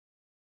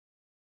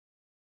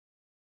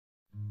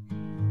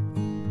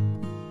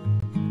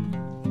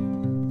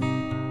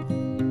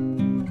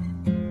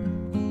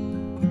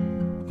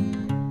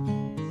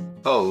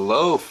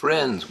Hello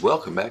friends,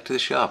 welcome back to the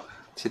shop.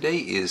 Today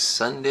is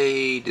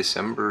Sunday,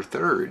 December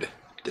 3rd.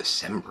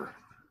 December.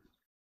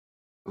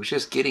 I was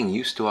just getting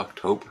used to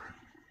October.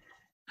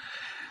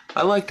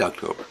 I liked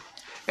October.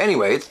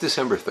 Anyway, it's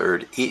December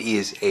 3rd. It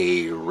is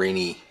a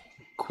rainy,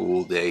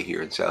 cool day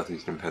here in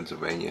southeastern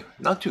Pennsylvania.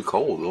 Not too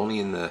cold, only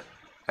in the,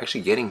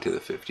 actually getting to the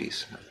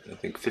 50s. I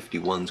think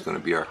 51 is going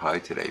to be our high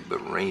today,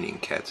 but raining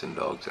cats and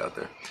dogs out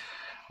there.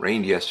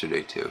 Rained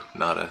yesterday too.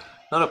 Not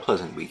a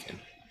pleasant weekend,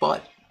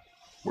 but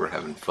we're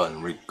having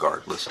fun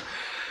regardless.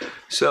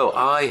 So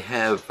I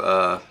have,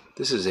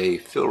 this is a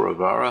Phil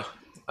Rivera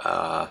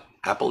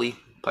Appley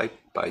pipe.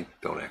 I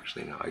don't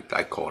actually know.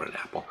 I call it an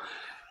apple.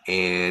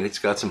 And it's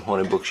got some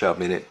Haunted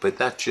Bookshop in it, but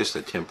that's just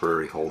a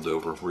temporary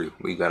holdover.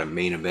 We got a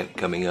main event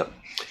coming up.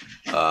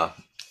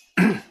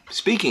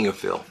 Speaking of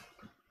Phil,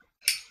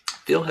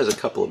 Phil has a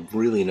couple of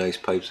really nice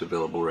pipes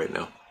available right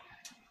now.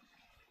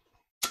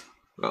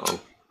 Uh-oh.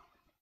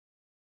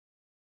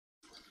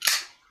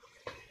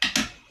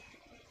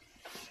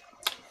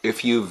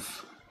 If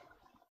you've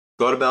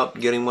thought about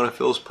getting one of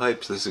Phil's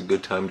pipes, this is a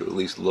good time to at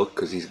least look,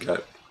 because he's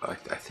got, I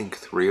think,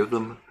 3 of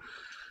them.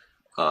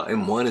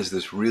 And one is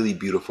this really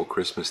beautiful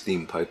Christmas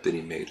themed pipe that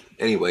he made.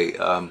 Anyway,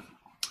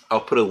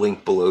 I'll put a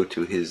link below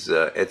to his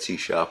Etsy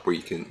shop where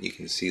you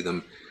can see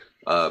them.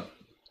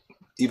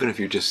 Even if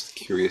you're just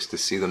curious to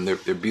see them,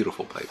 they're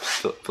beautiful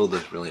pipes. Phil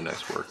does really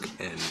nice work,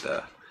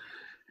 and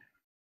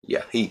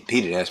yeah, he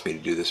didn't ask me to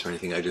do this or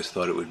anything. I just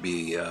thought it would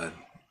be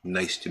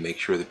nice to make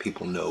sure that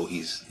people know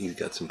he's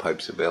got some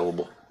pipes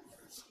available.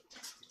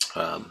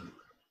 I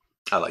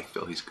like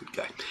Phil, he's a good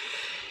guy.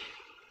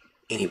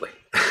 Anyway,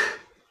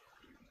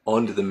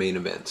 on to the main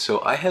event.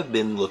 So I have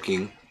been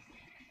looking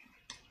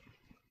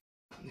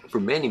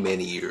for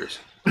many years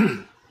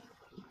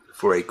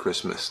for a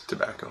Christmas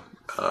tobacco,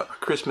 a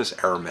Christmas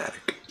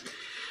aromatic.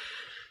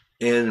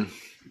 And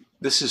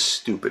this is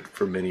stupid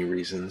for many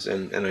reasons,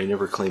 and I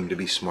never claim to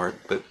be smart,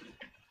 but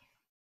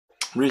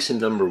reason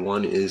number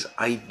one is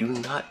I do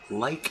not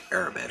like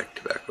aromatic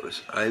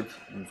tobaccos. I've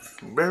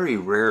very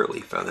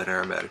rarely found an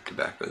aromatic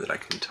tobacco that I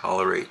can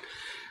tolerate.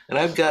 And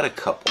I've got a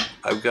couple.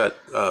 I've got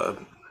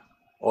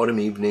Autumn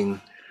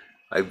Evening.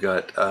 I've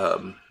got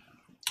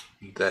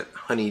that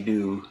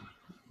Honeydew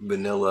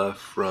Vanilla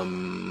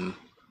from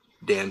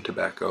Dan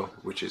Tobacco,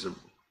 which is a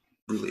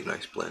really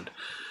nice blend.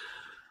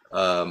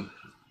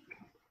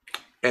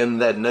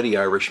 And that Nutty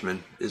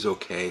Irishman is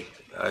okay.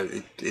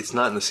 It's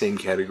not in the same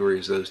category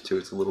as those two.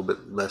 It's a little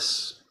bit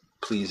less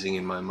pleasing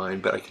in my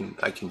mind, but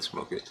I can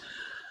smoke it.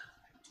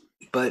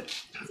 But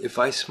if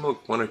I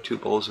smoke 1 or 2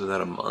 bowls of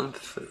that a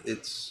month,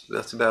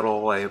 that's about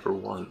all I ever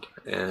want.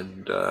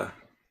 And I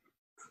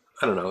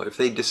don't know, if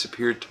they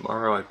disappeared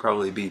tomorrow, I'd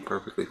probably be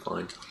perfectly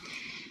fine.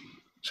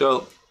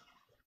 So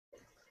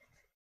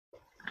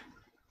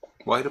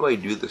why do I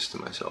do this to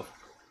myself?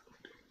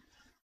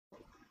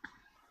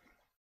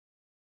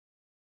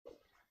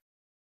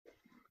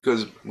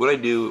 Because what I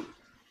do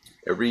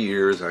every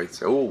year is I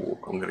say, oh,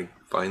 I'm going to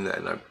find that.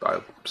 And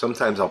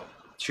sometimes I'll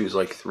choose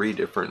like 3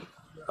 different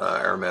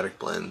aromatic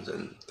blends,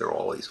 and they're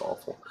always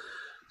awful.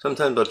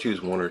 Sometimes I'll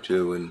choose 1 or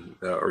 2, and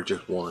or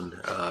just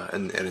 1,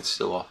 and it's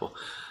still awful.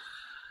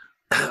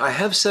 I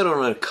have settled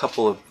on a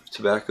couple of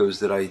tobaccos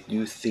that I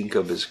do think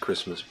of as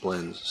Christmas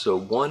blends. So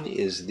one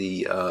is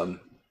the, I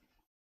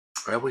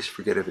always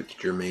forget if it's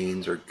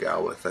Germain's or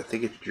Gowith. I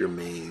think it's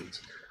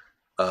Germain's.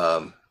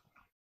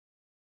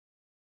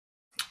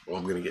 Well,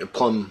 I'm gonna get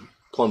plum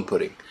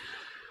pudding.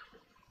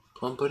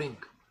 Plum pudding?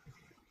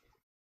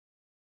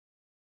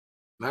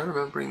 Am I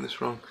remembering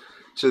this wrong?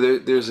 So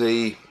there's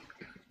a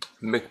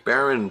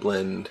McBaron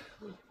blend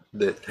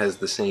that has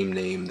the same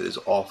name that is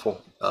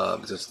awful.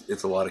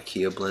 It's a lot of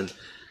Kia blend.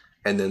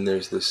 And then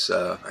there's this,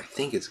 I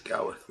think it's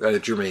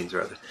Gowith, Germain's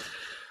rather,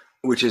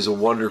 which is a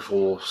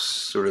wonderful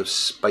sort of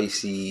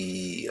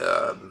spicy,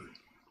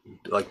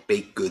 like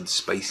baked goods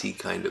spicy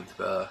kind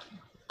of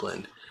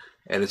blend.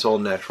 And it's all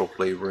natural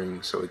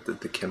flavoring, so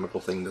the chemical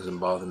thing doesn't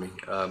bother me.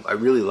 I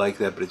really like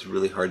that, but it's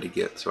really hard to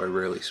get, so I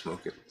rarely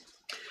smoke it.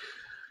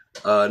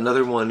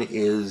 Another one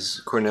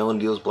is Cornell &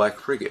 Deal's Black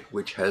Frigate,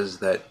 which has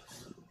that,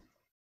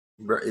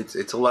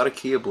 it's a lot of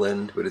Kia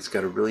blend, but it's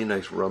got a really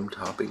nice rum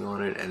topping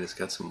on it, and it's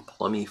got some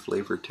plummy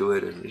flavor to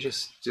it, and it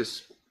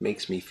just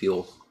makes me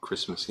feel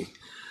Christmassy.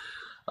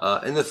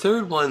 And the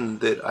third one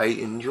that I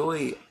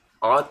enjoy,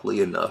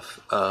 oddly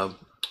enough,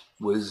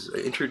 was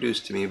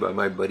introduced to me by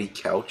my buddy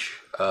Couch,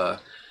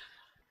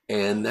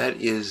 and that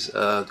is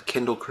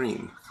Kendall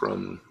Cream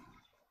from,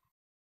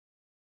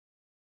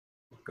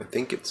 I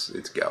think it's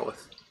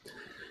Gowith.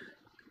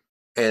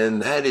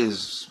 And that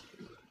is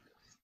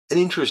an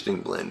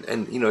interesting blend.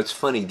 And, you know, it's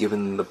funny,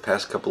 given the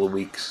past couple of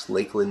weeks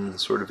Lakeland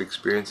sort of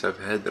experience I've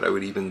had, that I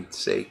would even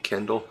say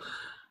Kendall.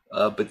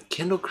 But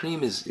Kendall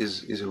Cream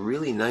is a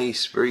really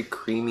nice, very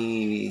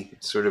creamy,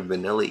 sort of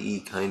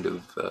vanilla-y kind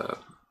of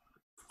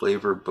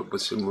flavor, but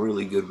with some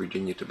really good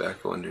Virginia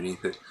tobacco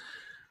underneath it.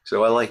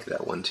 So I like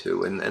that one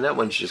too. And that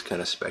one's just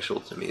kind of special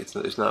to me.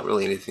 There's not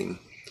really anything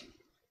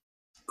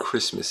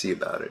Christmassy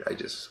about it. I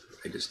just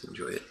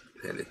enjoy it.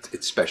 and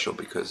it's special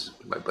because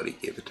my buddy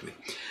gave it to me.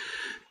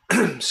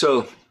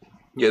 So,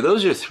 yeah,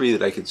 those are three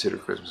that I consider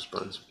Christmas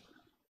blends.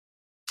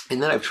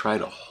 And then I've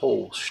tried a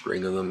whole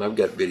string of them. I've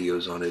got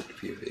videos on it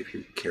if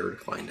you care to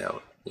find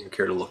out,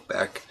 care to look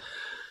back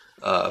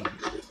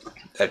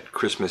at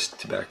Christmas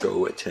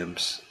tobacco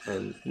attempts,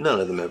 and none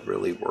of them have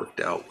really worked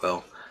out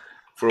well.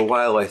 For a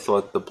while, I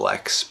thought the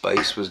black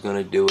spice was going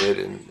to do it,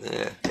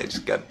 and I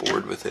just got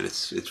bored with it.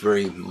 It's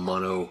very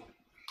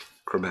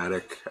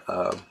monochromatic,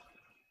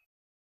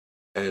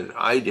 and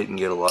I didn't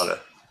get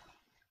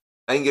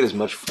as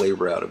much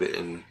flavor out of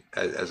it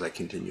as I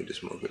continued to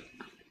smoke it.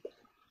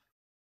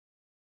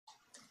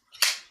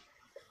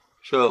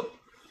 So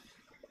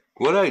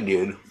what I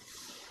did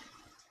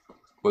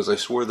was I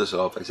swore this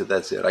off. I said,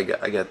 that's it. I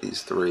got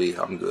these three.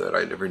 I'm good.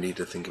 I never need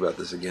to think about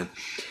this again.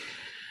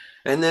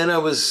 And then I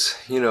was,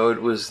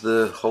 it was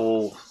the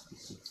whole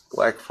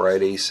Black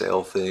Friday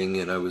sale thing,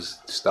 and I was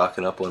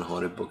stocking up on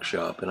Haunted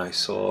Bookshop, and I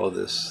saw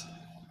this,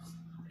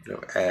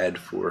 ad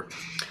for,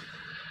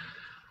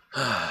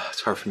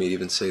 it's hard for me to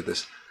even say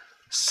this,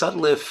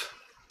 Sutliff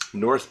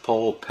North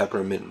Pole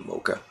Peppermint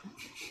Mocha.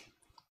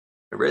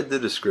 I read the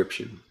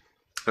description,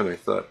 and I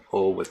thought,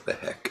 oh, what the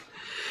heck.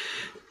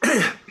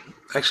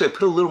 Actually, I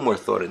put a little more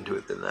thought into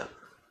it than that.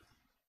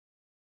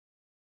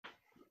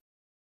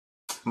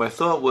 My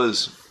thought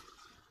was,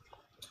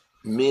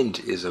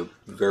 mint is a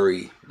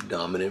very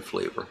dominant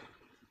flavor.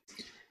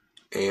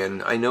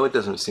 And I know it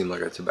doesn't seem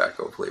like a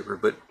tobacco flavor,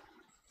 but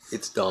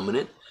it's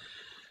dominant.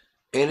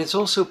 And it's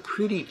also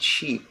pretty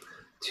cheap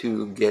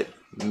to get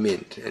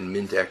mint and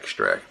mint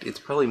extract. It's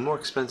probably more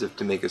expensive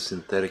to make a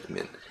synthetic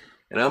mint.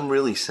 And I'm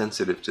really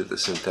sensitive to the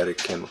synthetic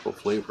chemical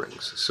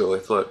flavorings. So I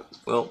thought,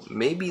 well,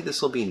 maybe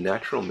this will be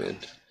natural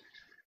mint.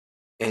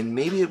 And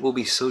maybe it will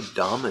be so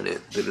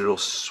dominant that it'll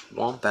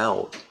swamp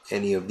out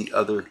any of the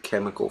other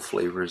chemical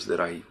flavors that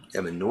I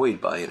am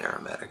annoyed by in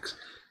aromatics.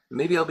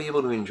 Maybe I'll be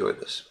able to enjoy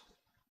this.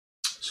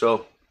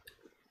 So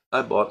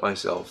I bought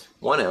myself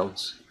 1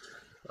 ounce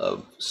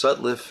of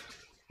Sutliff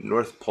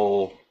North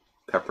Pole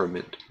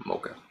Peppermint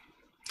Mocha.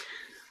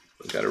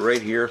 I got it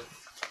right here.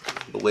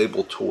 The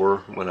label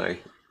tore when I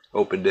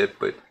opened it,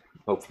 but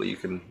hopefully you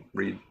can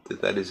read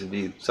that is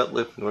indeed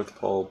Sutliff North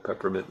Pole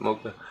Peppermint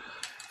Mocha.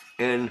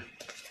 And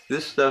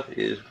this stuff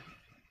is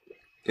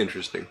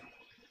interesting.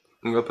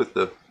 I'm going to put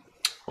the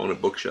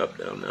Haunted Bookshop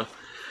down now.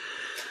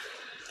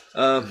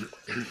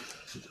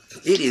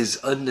 It is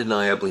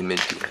undeniably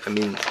minty. I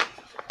mean,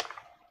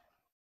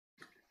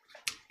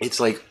 it's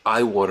like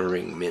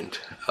eye-watering mint.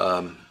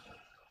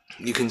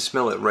 You can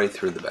smell it right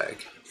through the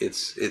bag.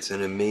 It's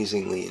an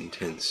amazingly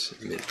intense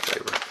mint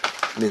flavor,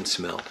 mint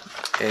smell,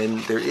 and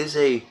there is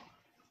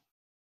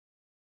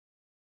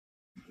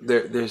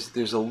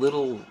there's a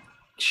little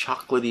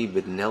chocolatey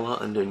vanilla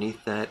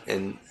underneath that,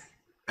 and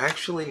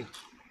actually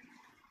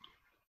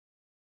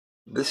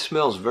this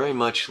smells very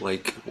much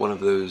like one of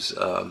those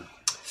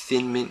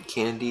thin mint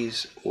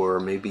candies,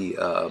 or maybe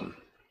a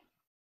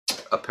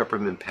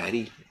peppermint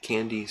patty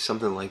candy,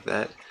 something like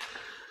that.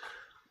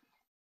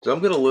 So I'm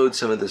going to load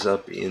some of this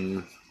up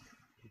in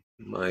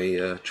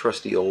my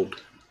trusty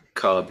old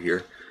cob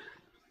here,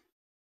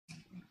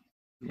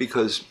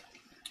 because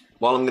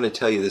while I'm going to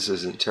tell you this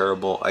isn't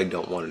terrible, I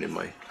don't want it in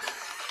my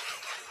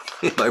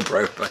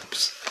briar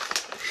pipes.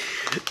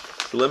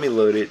 So let me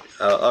load it.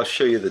 I'll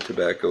show you the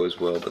tobacco as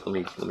well, but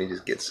let me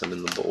just get some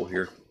in the bowl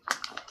here.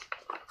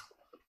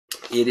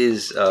 It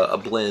is a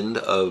blend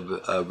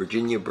of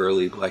Virginia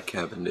Burley Black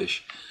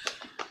Cavendish,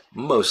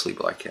 mostly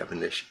Black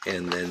Cavendish,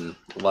 and then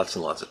lots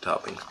and lots of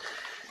toppings.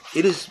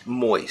 It is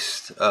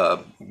moist,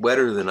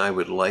 wetter than I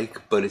would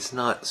like, but it's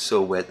not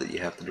so wet that you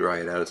have to dry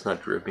it out. It's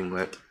not dripping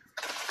wet.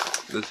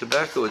 The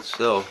tobacco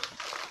itself,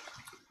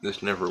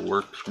 this never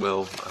works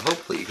well.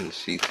 Hopefully you can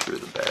see through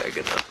the bag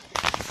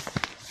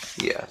enough.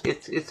 Yeah,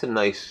 it's a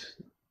nice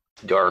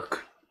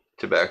dark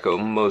tobacco,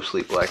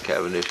 mostly Black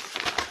Cavendish.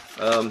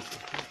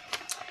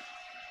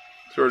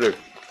 Sort of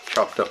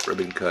chopped up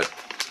ribbon cut.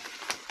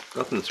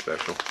 Nothing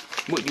special.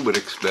 What you would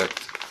expect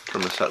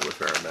from a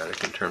Sutliff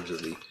aromatic in terms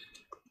of the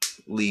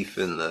leaf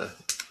and the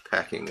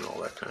packing and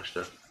all that kind of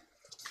stuff.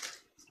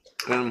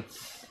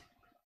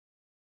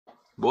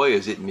 Boy,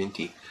 is it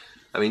minty.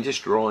 I mean,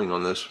 just drawing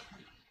on this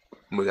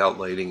without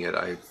lighting it,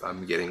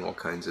 I'm getting all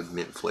kinds of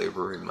mint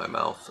flavor in my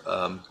mouth,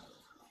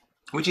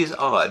 which is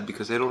odd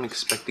because I don't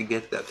expect to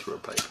get that through a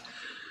pipe.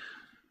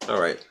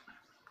 All right.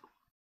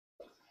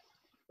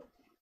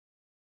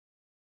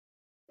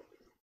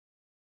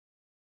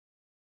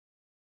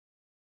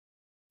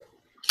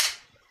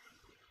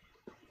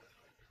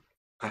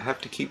 I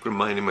have to keep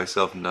reminding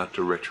myself not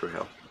to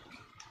retrohale.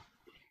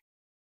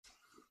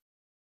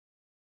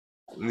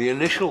 The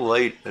initial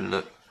light and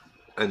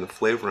the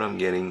flavor I'm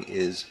getting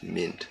is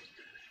mint,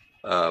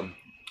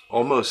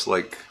 almost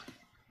like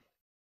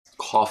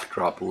cough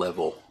drop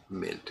level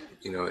mint.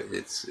 You know,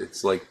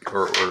 it's like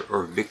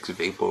or Vicks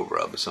Vapor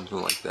Rub,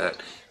 something like that.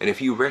 And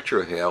if you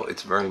retrohale,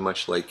 it's very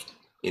much like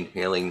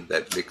inhaling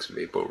that Vicks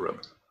Vapor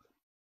Rub.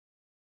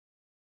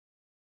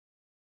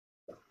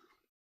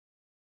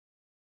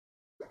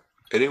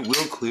 and it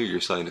will clear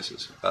your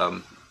sinuses.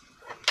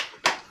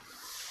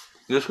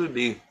 This would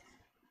be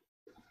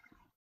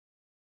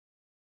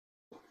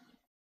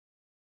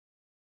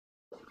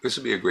this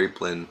would be a great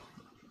blend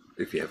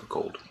if you have a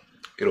cold.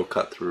 It'll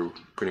cut through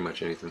pretty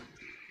much anything.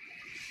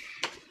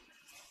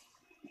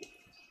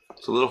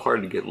 It's a little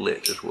hard to get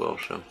lit as well,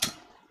 so.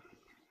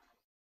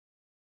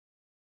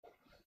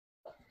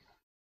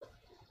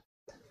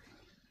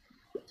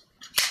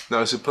 Now,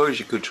 I suppose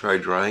you could try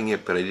drying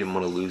it, but I didn't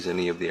want to lose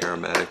any of the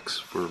aromatics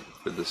for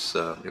this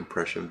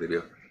impression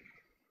video.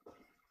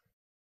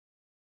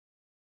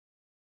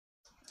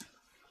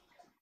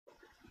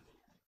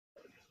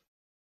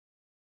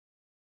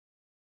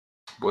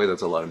 Boy,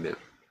 that's a lot of mint.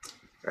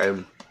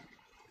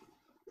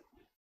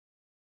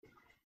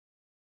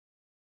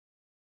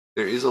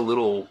 There is a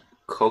little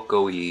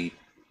cocoa-y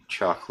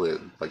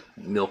chocolate, like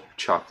milk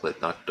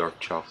chocolate, not dark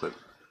chocolate.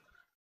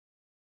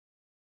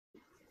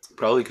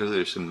 Probably because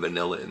there's some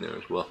vanilla in there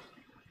as well,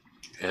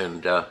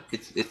 and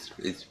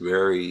it's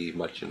very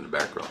much in the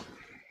background.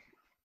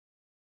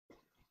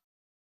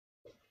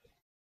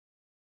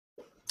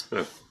 I'm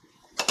gonna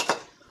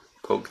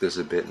poke this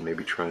a bit and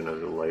maybe try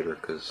another lighter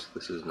because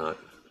this is not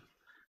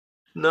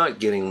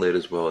getting lit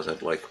as well as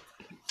I'd like.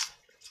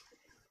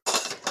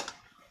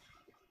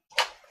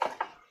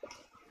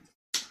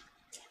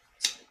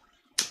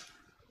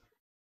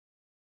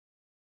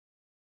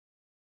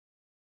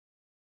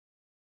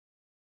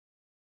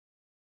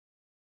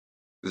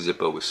 The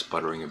Zippo was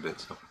sputtering a bit,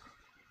 so.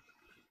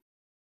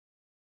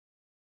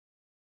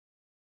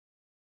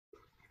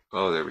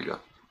 Oh, there we go.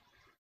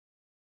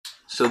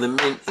 So the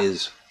mint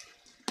is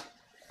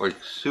like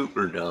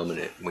super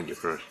dominant when you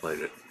first light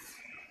it.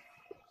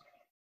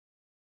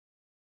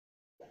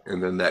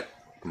 And then that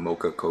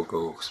mocha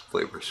cocoa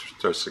flavor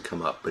starts to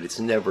come up, but it's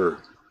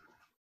never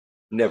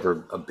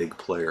a big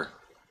player.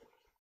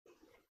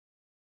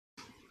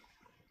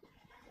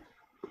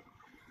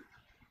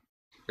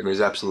 And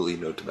there's absolutely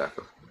no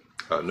tobacco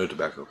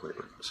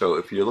flavor. So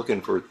if you're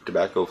looking for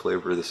tobacco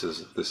flavor, this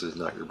is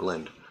not your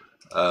blend.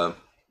 But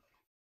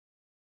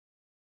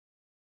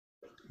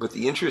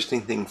the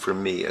interesting thing for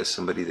me, as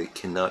somebody that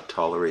cannot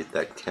tolerate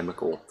that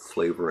chemical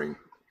flavoring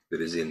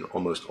that is in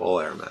almost all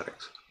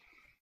aromatics,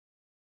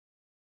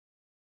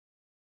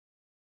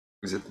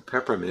 is that the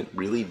peppermint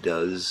really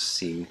does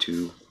seem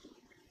to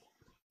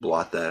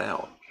blot that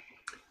out.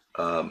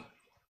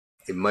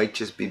 It might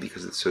just be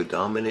because it's so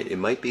dominant. It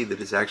might be that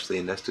it's actually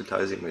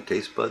anesthetizing my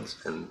taste buds,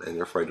 and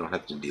therefore I don't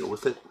have to deal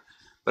with it.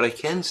 But I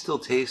can still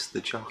taste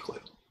the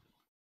chocolate.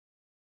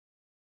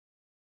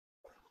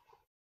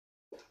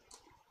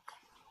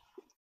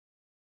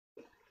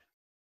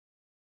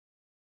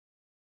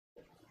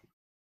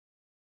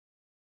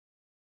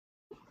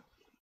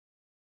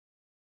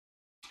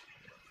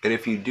 And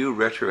if you do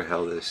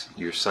retrohale this,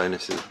 your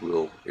sinuses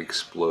will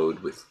explode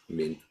with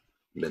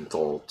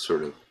menthol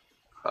sort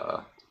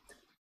of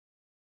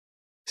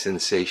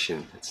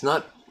sensation. It's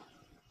not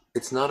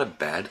a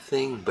bad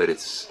thing, but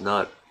it's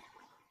not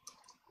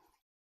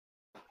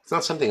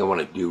something I want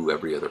to do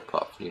every other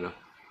puff, you know.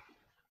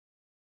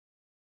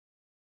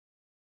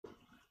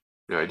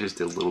 You know, I just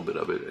did a little bit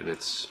of it, and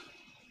it's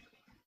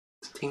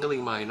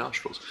tingling my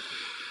nostrils.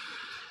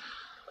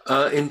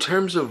 In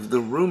terms of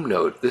the room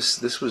note,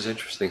 this was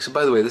interesting. So,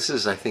 by the way, this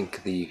is, I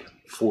think, the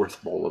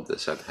fourth bowl of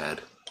this I've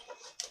had.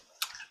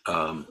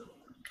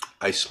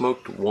 I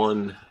smoked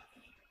one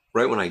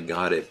right when I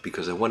got it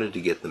because I wanted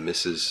to get the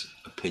missus'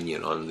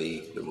 opinion on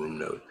the room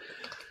note.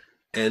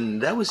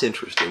 And that was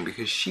interesting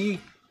because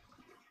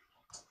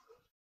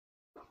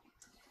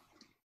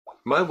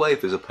my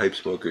wife is a pipe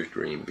smoker's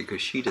dream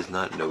because she does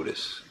not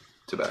notice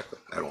tobacco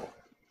at all.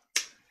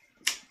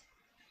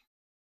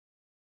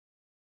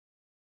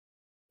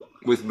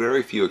 With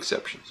very few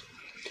exceptions.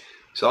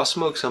 So I'll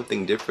smoke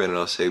something different and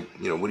I'll say,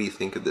 you know, what do you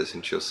think of this?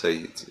 And she'll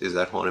say, is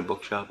that Haunted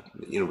Bookshop?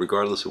 You know,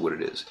 regardless of what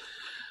it is.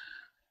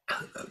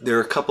 There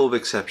are a couple of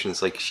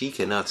exceptions, like she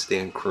cannot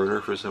stand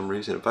Kroner for some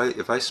reason.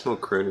 If I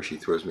smoke Kroner, she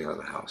throws me out of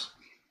the house.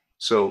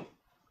 So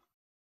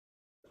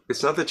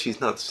it's not that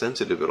she's not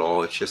sensitive at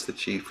all, it's just that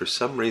she, for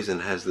some reason,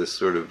 has this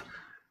sort of,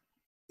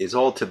 it's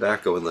all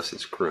tobacco unless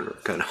it's Kroner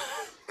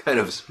kind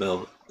of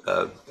smell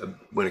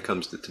when it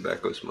comes to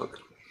tobacco smoke.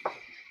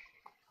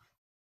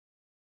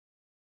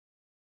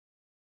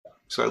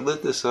 So I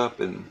lit this up,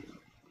 and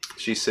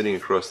she's sitting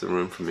across the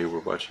room from me. We're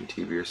watching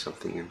TV or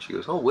something, and she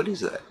goes, "Oh, what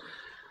is that?"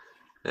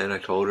 And I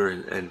told her,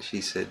 and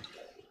she said,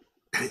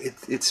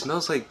 "It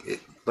smells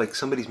like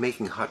somebody's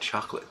making hot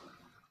chocolate."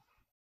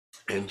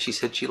 And she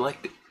said she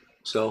liked it.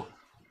 So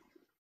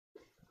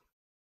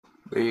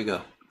there you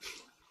go.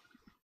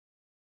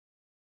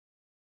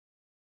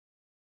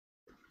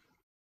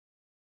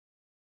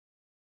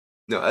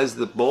 Now, as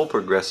the bowl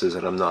progresses,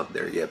 and I'm not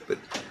there yet, but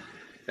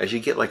as you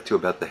get like to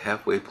about the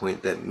halfway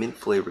point, that mint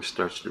flavor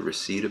starts to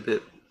recede a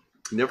bit.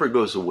 It never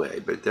goes away,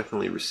 but it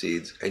definitely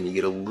recedes, and you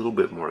get a little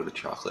bit more of the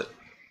chocolate,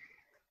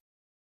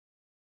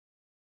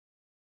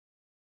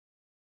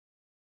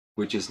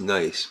 which is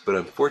nice, but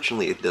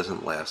unfortunately it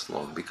doesn't last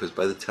long because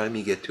by the time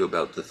you get to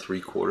about the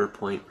 3/4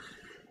 point,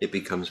 it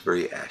becomes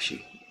very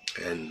ashy.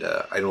 And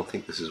I don't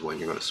think this is one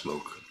you're going to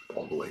smoke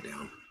all the way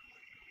down.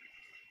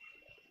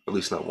 At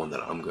least not one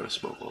that I'm going to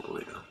smoke all the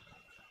way down.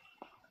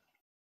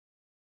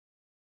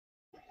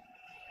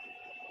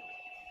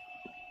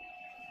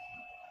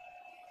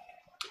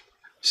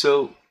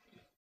 So,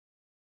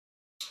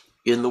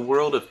 in the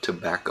world of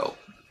tobacco,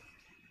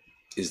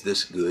 is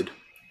this good?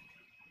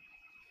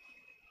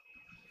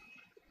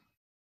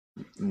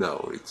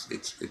 No,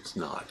 it's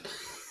not.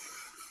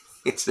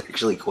 It's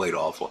actually quite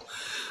awful.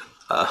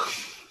 Uh,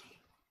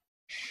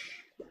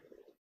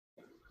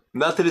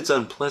 Not that it's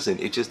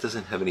unpleasant, it just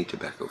doesn't have any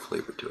tobacco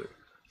flavor to it.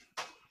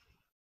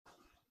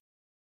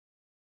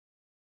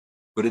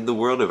 But in the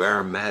world of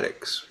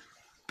aromatics,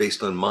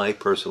 based on my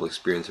personal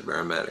experience of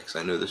aromatics,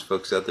 I know there's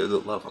folks out there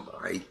that love them.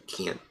 I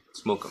can't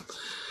smoke them.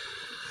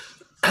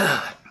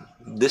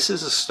 This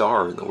is a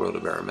star in the world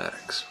of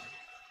aromatics.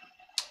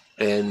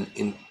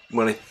 And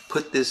when I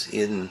put this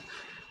in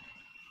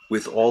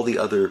with all the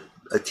other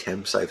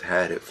attempts I've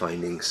had at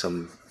finding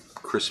some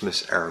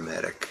Christmas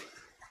aromatic,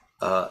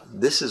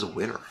 this is a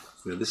winner.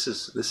 You know, this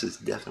is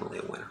definitely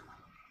a winner.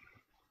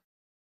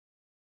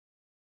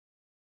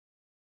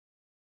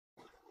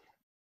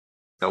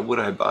 Now, would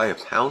I buy a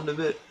pound of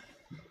it?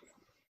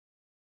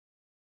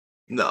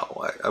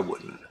 No, I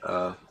wouldn't.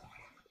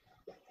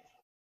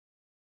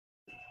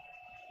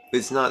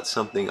 It's not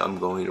something I'm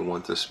going to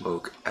want to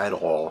smoke at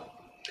all,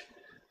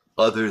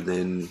 other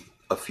than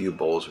a few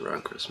bowls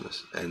around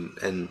Christmas,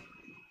 and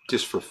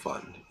just for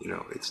fun. You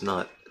know, it's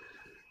not.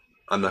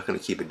 I'm not going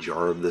to keep a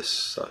jar of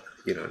this,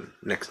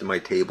 next to my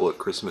table at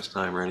Christmas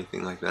time or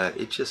anything like that.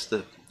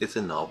 It's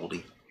a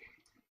novelty.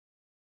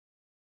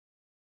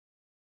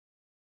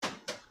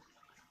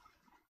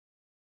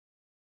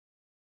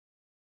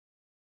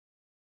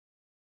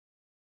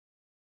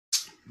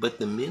 But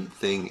the mint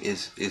thing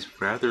is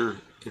rather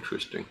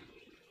interesting,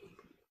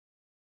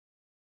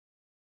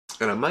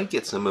 and I might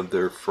get some of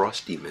their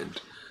frosty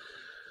mint,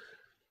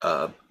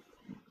 uh,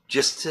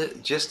 just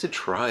to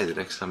try the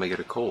next time I get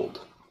a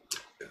cold.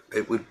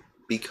 It would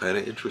be kind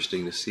of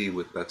interesting to see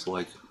what that's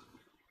like.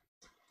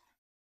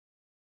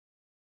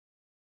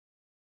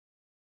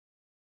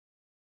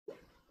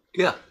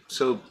 Yeah,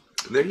 so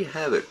there you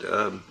have it.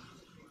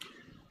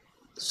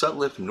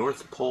 Sutliff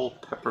North Pole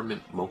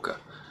Peppermint Mocha.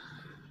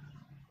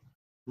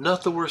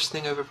 Not the worst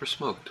thing I've ever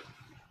smoked,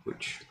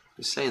 which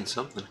is saying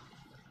something.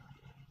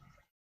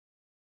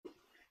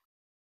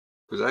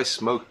 Because I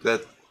smoked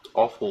that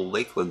awful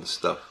Lakeland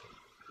stuff.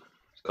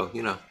 So,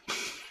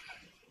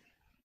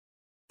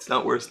 it's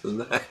not worse than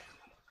that.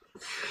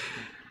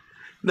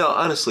 No,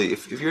 honestly,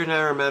 if you're an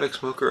aromatic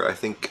smoker, I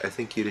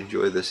think you'd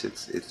enjoy this.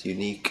 It's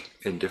unique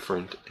and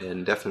different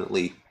and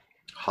definitely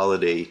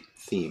holiday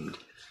themed.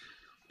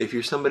 If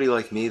you're somebody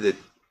like me that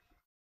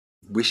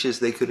wishes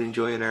they could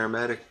enjoy an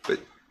aromatic, but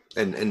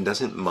and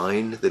doesn't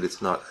mind that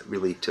it's not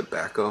really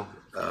tobacco,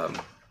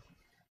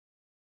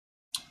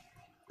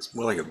 it's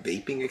more like a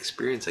vaping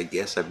experience, I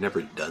guess. I've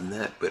never done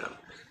that, but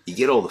you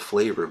get all the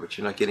flavor, but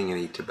you're not getting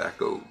any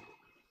tobacco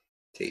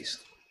taste.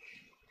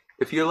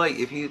 If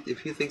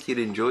you think you'd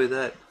enjoy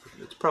that,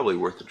 it's probably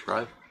worth a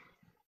try.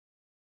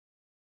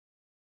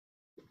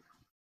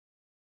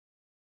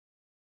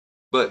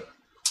 But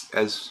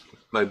as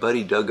my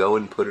buddy Doug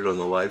Owen put it on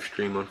the live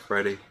stream on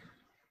Friday,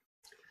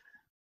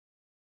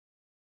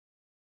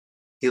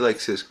 he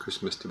likes his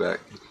Christmas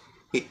tobacco.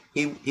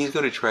 He's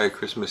going to try a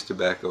Christmas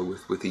tobacco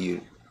with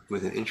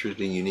an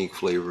interesting, unique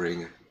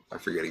flavoring. I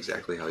forget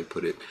exactly how he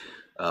put it.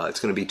 It's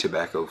going to be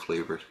tobacco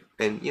flavored,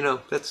 and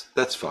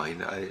that's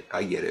fine.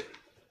 I get it.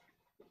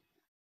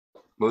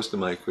 Most of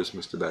my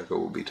Christmas tobacco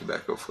will be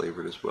tobacco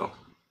flavored as well,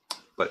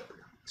 but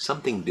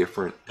something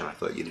different, and I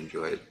thought you'd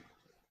enjoy it,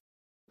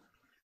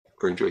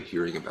 or enjoy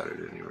hearing about it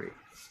at any rate.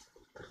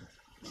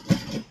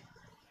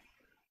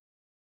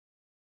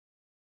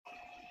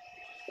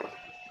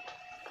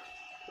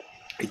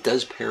 It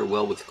does pair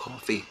well with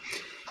coffee.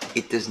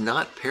 It does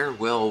not pair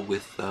well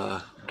with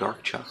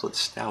dark chocolate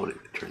stout,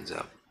 it turns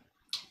out.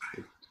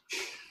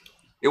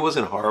 It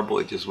wasn't horrible,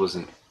 it just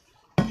wasn't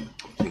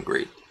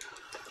great.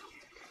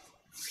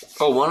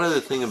 Oh, one other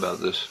thing about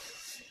this.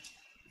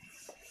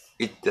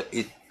 It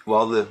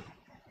while the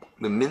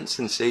mint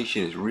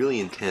sensation is really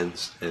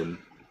intense and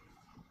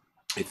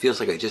it feels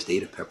like I just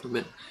ate a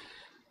peppermint,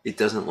 it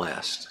doesn't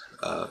last.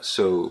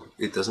 So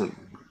it doesn't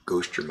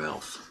ghost your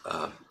mouth.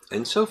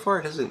 And so far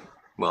it hasn't,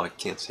 well, I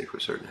can't say for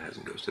certain it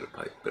hasn't ghosted a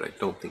pipe, but I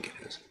don't think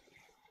it has.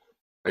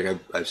 Like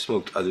I've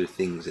smoked other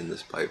things in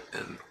this pipe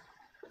and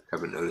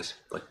haven't noticed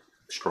like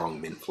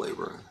strong mint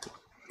flavor.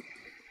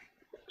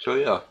 So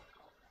yeah,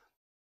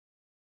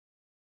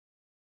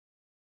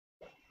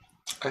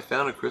 I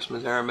found a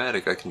Christmas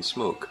aromatic I can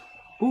smoke.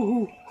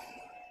 Woohoo!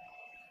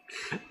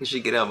 I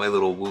should get out my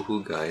little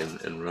woohoo guy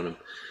and run him.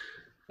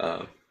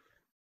 Uh,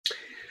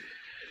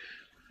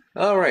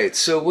 all right,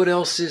 so what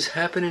else is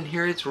happening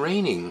here? It's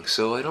raining,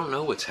 so I don't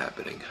know what's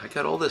happening. I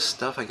got all this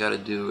stuff I got to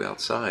do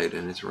outside,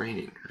 and it's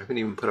raining. I haven't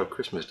even put up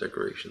Christmas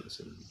decorations,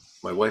 and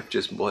my wife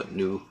just bought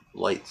new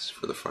lights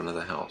for the front of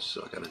the house,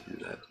 so I got to do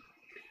that.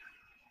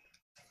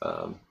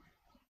 Um,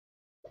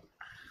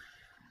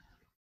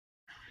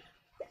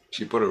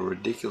 She bought a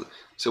ridiculous.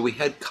 So we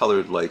had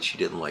colored lights. She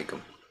didn't like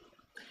them,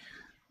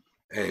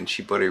 and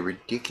she bought a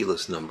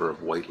ridiculous number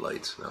of white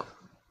lights now,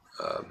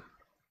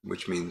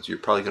 which means you're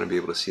probably going to be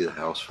able to see the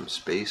house from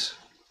space.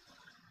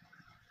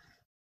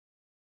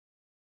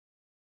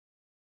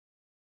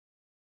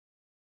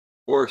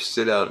 Or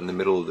sit out in the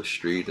middle of the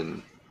street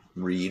and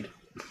read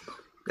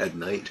at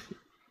night.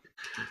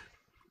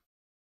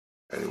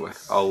 Anyway,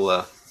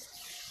 I'll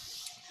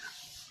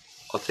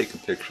take a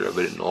picture of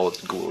it in all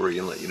its glory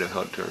and let you know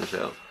how it turns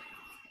out.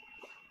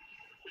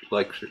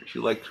 She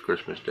likes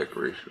Christmas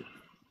decorations.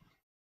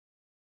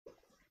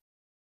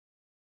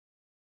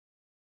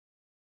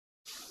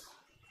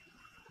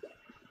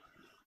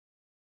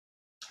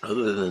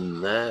 Other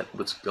than that,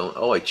 what's going?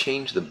 Oh, I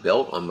changed the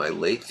belt on my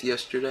lathe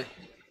yesterday.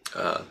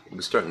 It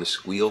was starting to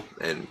squeal,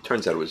 and it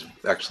turns out it was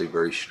actually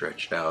very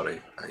stretched out.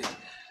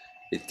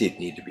 It did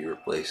need to be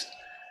replaced,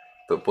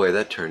 but boy,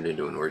 that turned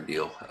into an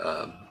ordeal.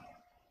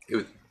 It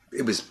was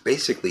it was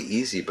basically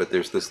easy, but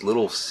there's this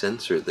little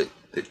sensor that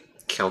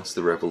counts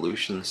the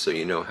revolutions, so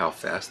you know how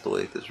fast the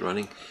lathe is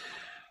running.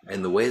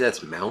 And the way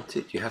that's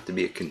mounted, you have to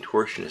be a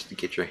contortionist to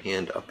get your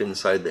hand up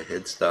inside the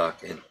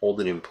headstock and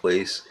hold it in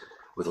place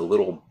with a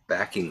little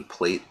backing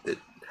plate that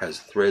has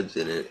threads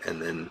in it,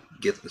 and then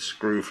get the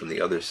screw from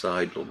the other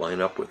side to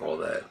line up with all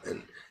that.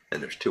 And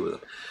there's two of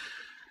them.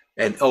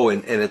 And oh,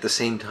 and at the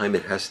same time,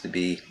 it has to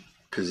be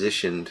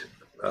positioned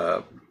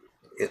uh,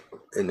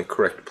 in the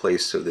correct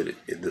place so that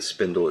the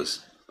spindle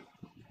is,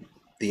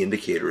 the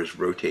indicator is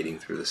rotating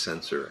through the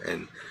sensor.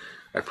 And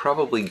I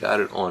probably got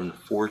it on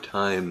 4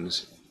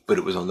 times, but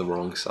it was on the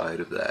wrong side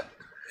of that.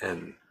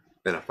 And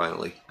then I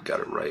finally got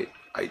it right.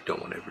 I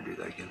don't want to ever do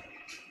that again.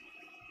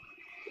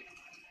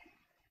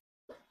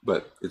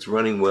 But it's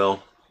running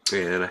well,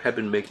 and I have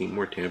been making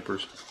more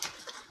tampers.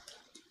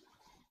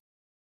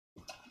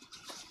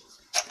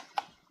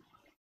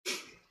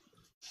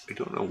 I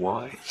don't know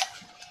why.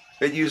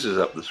 It uses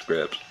up the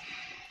scraps.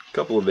 A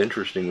couple of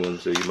interesting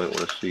ones that you might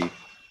want to see.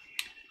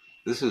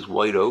 This is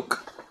white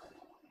oak,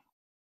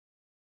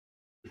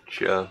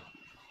 which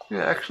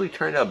actually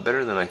turned out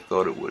better than I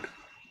thought it would.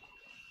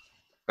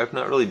 I've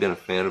not really been a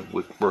fan of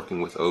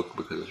working with oak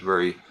because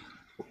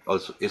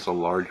it's a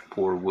large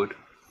pore wood,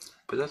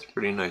 but that's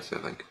pretty nice, I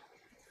think.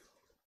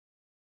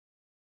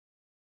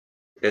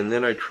 And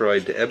then I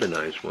tried to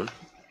ebonize one,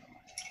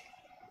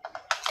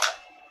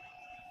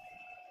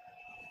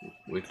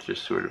 which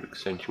just sort of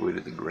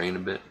accentuated the grain a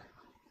bit.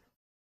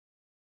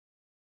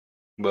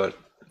 But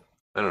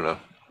I don't know.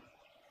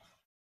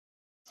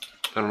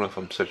 I don't know if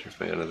I'm such a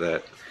fan of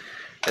that.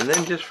 And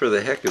then just for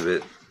the heck of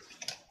it,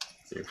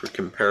 for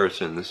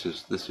comparison, this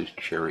is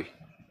cherry.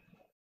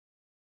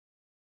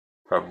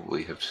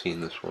 Probably have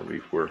seen this one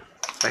before.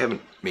 I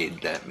haven't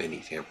made that many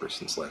tampers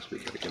since last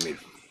week. I think I made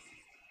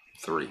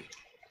three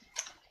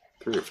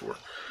or four.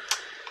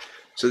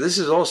 So this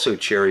is also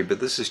cherry, but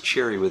this is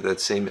cherry with that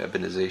same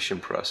ebonization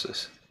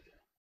process.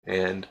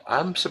 And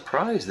I'm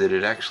surprised that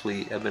it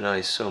actually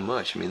ebonized so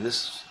much. I mean,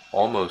 this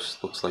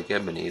almost looks like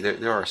ebony.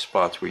 There are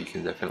spots where you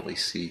can definitely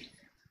see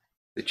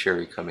the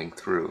cherry coming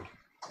through.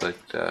 But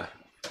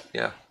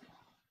yeah,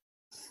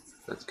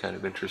 that's kind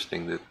of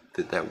interesting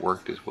that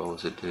worked as well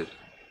as it did.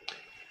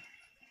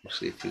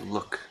 Actually, if you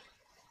look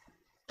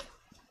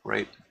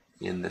right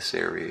in this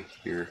area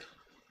here,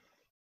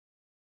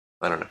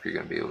 I don't know if you're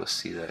going to be able to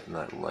see that in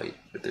that light,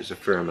 but there's a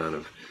fair amount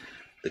of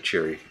the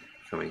cherry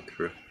coming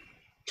through.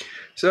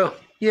 So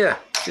yeah,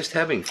 just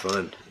having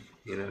fun,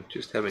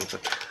 just having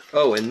fun.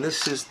 Oh, and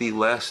this is the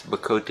last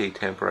Bacote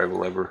tamper I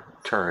will ever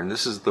turn.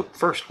 This is the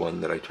first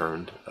one that I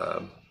turned,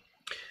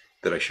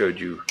 that I showed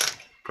you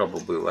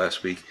probably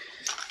last week,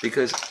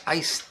 because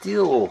I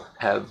still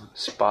have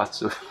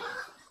spots of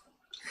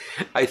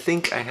I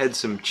think I had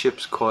some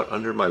chips caught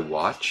under my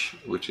watch,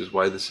 which is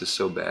why this is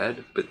so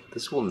bad, but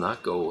this will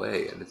not go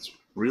away, and it's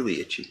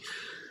really itchy.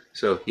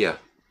 So yeah,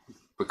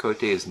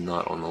 Bacote is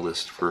not on the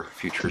list for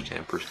future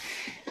tampers.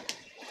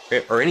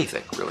 Or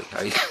anything, really.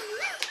 I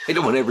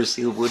don't want to ever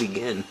see the wood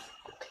again.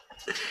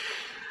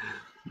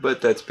 But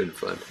that's been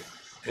fun.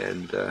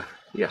 And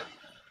yeah.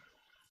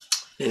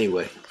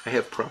 Anyway, I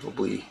have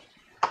probably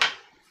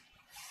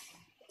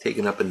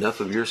taken up enough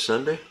of your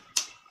Sunday.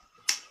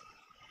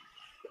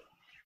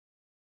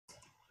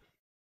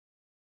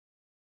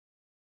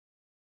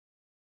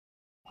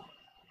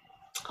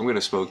 I'm going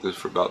to smoke this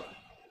for about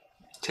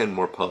 10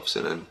 more puffs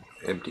and then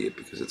empty it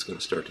because it's going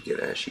to start to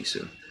get ashy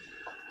soon.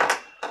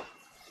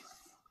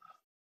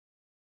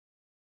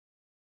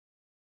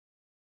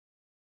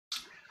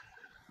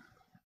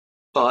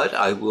 But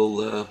I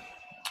will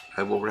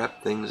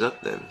wrap things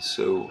up then.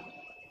 So,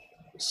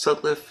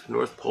 Sutliff,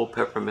 North Pole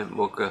Peppermint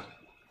Mocha.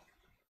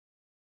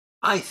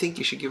 I think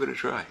you should give it a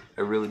try.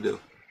 I really do.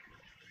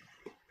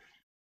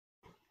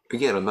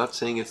 Again, I'm not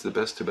saying it's the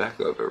best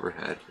tobacco I've ever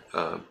had,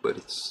 but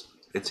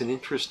it's an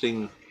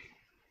interesting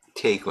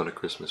take on a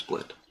Christmas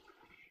blend.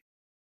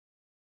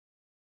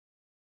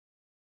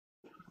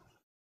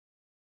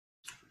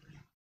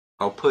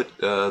 I'll put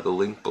the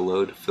link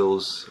below to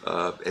Phil's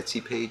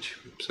Etsy page,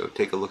 so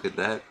take a look at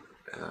that.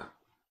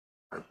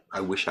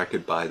 I wish I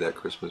could buy that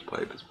Christmas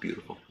pipe. It's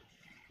beautiful.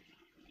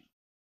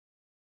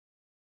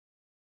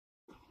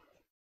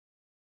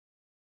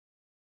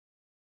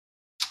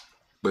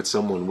 But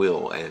someone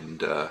will,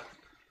 and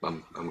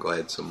I'm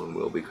glad someone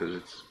will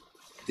because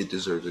it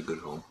deserves a good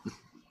home.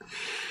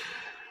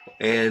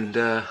 And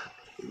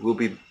we'll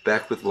be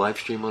back with live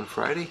stream on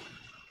Friday.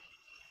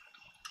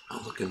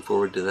 I'm looking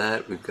forward to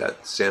that. We've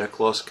got Santa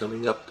Claus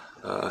coming up.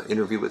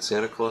 Interview with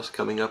Santa Claus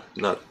coming up.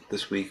 Not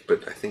this week,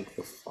 but I think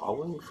the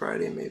following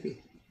Friday,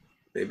 maybe.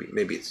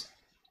 Maybe it's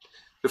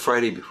the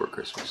Friday before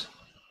Christmas.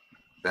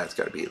 That's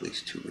got to be at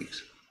least 2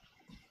 weeks.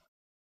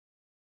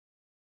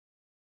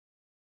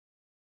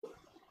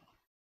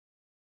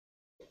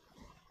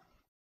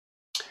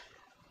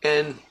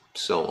 And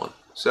so on.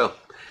 So,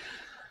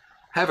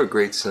 have a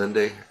great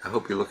Sunday. I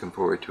hope you're looking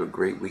forward to a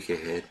great week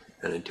ahead.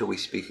 And until we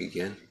speak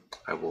again,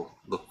 I will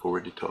look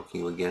forward to talking to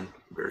you again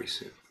very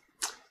soon.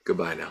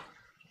 Goodbye now.